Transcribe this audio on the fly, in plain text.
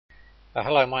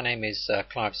Hello, my name is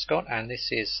Clive Scott, and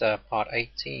this is part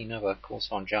 18 of a course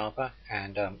on Java,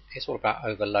 and it's all about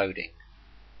overloading.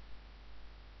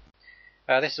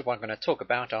 This is what I'm going to talk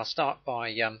about. I'll start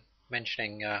by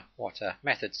mentioning what a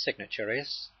method signature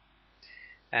is,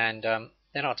 and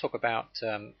then I'll talk about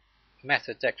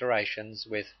method declarations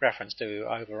with reference to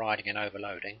overriding and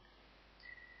overloading,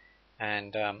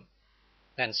 and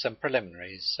then some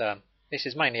preliminaries. This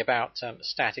is mainly about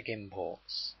static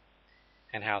imports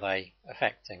and how they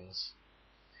affect things.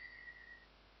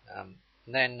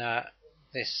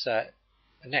 This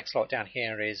next lot down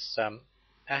here is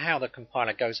how the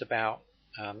compiler goes about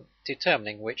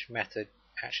determining which method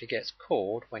actually gets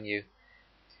called when you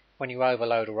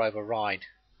overload or override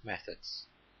methods.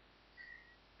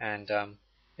 And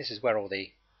this is where all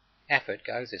the effort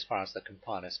goes as far as the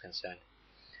compiler is concerned.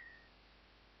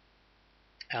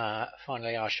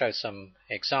 Finally, I'll show some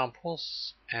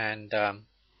examples, and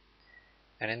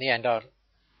in the end I'll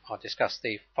discuss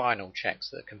the final checks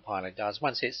that the compiler does.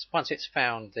 Once it's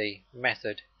found the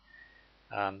method,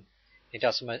 it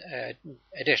does some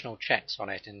additional checks on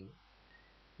it, and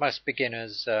most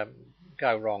beginners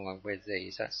go wrong with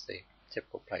these. That's the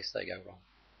typical place they go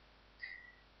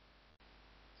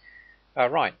wrong.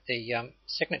 Right, the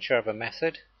signature of a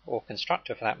method, or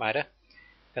constructor for that matter,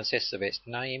 consists of its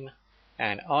name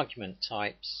and argument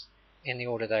types in the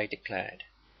order they declared.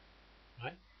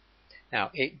 Right?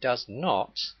 Now, it does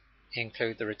not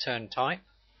include the return type,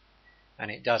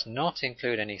 and it does not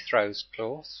include any throws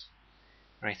clause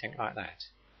or anything like that.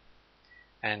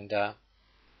 And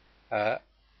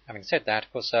having said that,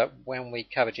 of course, when we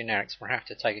cover generics, we'll have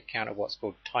to take account of what's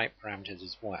called type parameters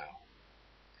as well.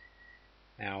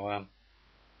 Now,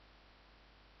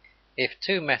 if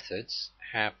two methods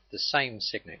have the same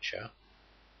signature,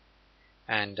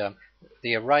 and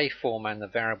the array form and the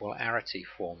variable arity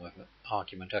form of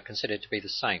argument are considered to be the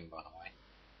same, by the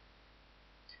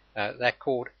way. They're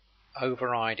called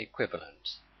override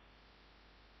equivalent.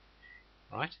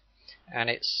 Right? And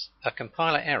it's a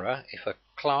compiler error if a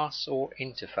class or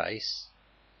interface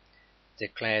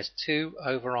declares two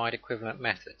override equivalent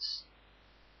methods,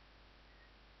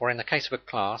 or in the case of a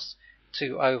class,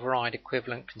 two override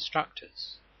equivalent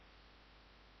constructors.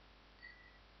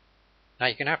 Now,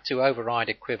 you can have two override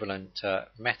equivalent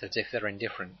methods if they're in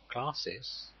different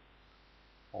classes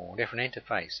or different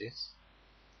interfaces.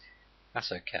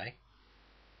 That's okay.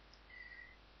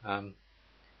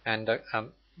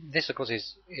 This, of course,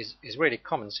 is really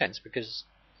common sense, because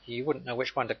you wouldn't know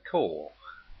which one to call.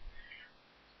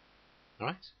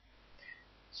 Right?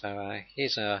 So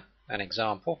here's an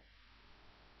example.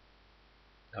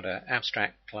 Got an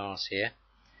abstract class here.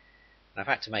 I've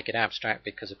had to make it abstract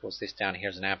because, of course, this down here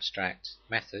is an abstract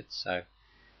method, so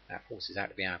that forces out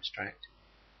to be abstract.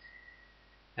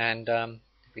 And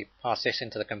if we pass this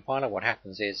into the compiler, what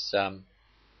happens is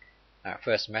our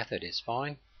first method is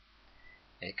fine.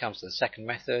 It comes to the second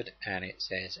method and it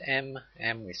says m,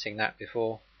 we've seen that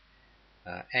before.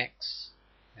 X,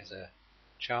 there's a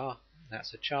char,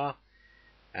 that's a char,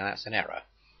 and that's an error.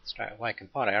 Straight away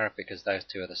compiler error, because those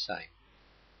two are the same.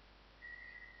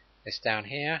 This down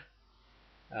here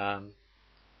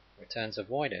returns a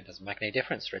void. It doesn't make any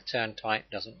difference. Return type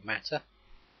doesn't matter.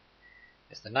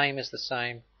 The name is the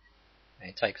same, and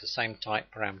it takes the same type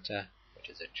parameter, which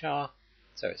is a char,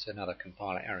 so it's another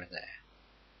compiler error there.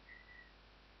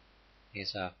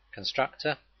 Here's a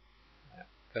constructor.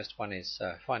 First one is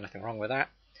fine, nothing wrong with that.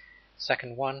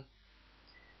 Second one,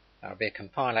 that'll be a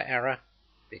compiler error,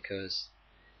 because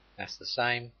that's the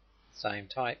same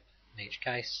type in each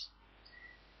case.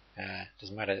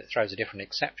 Doesn't matter, it throws a different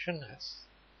exception, that's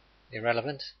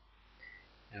irrelevant,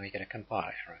 and we get a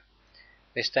compiler error.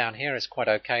 This down here is quite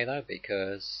okay though,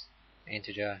 because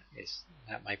integer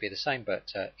that may be the same,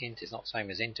 but int is not the same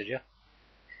as integer,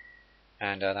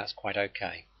 and that's quite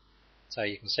okay. So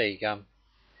you can see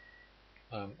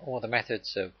all the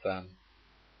methods of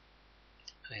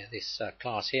this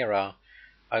class here are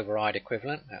override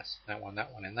equivalent. That's that one,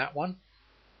 and that one,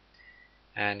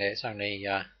 and it's only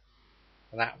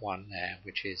that one there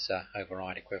which is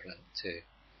override equivalent to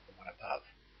the one above.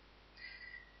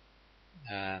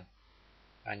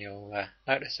 And you'll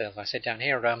notice, as I said down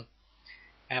here,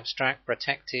 abstract,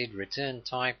 protected, return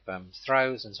type,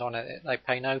 throws, and so on, they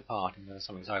play no part in whether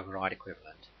something's override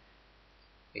equivalent.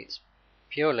 It's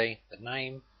purely the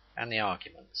name and the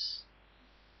arguments.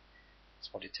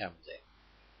 That's what determines it.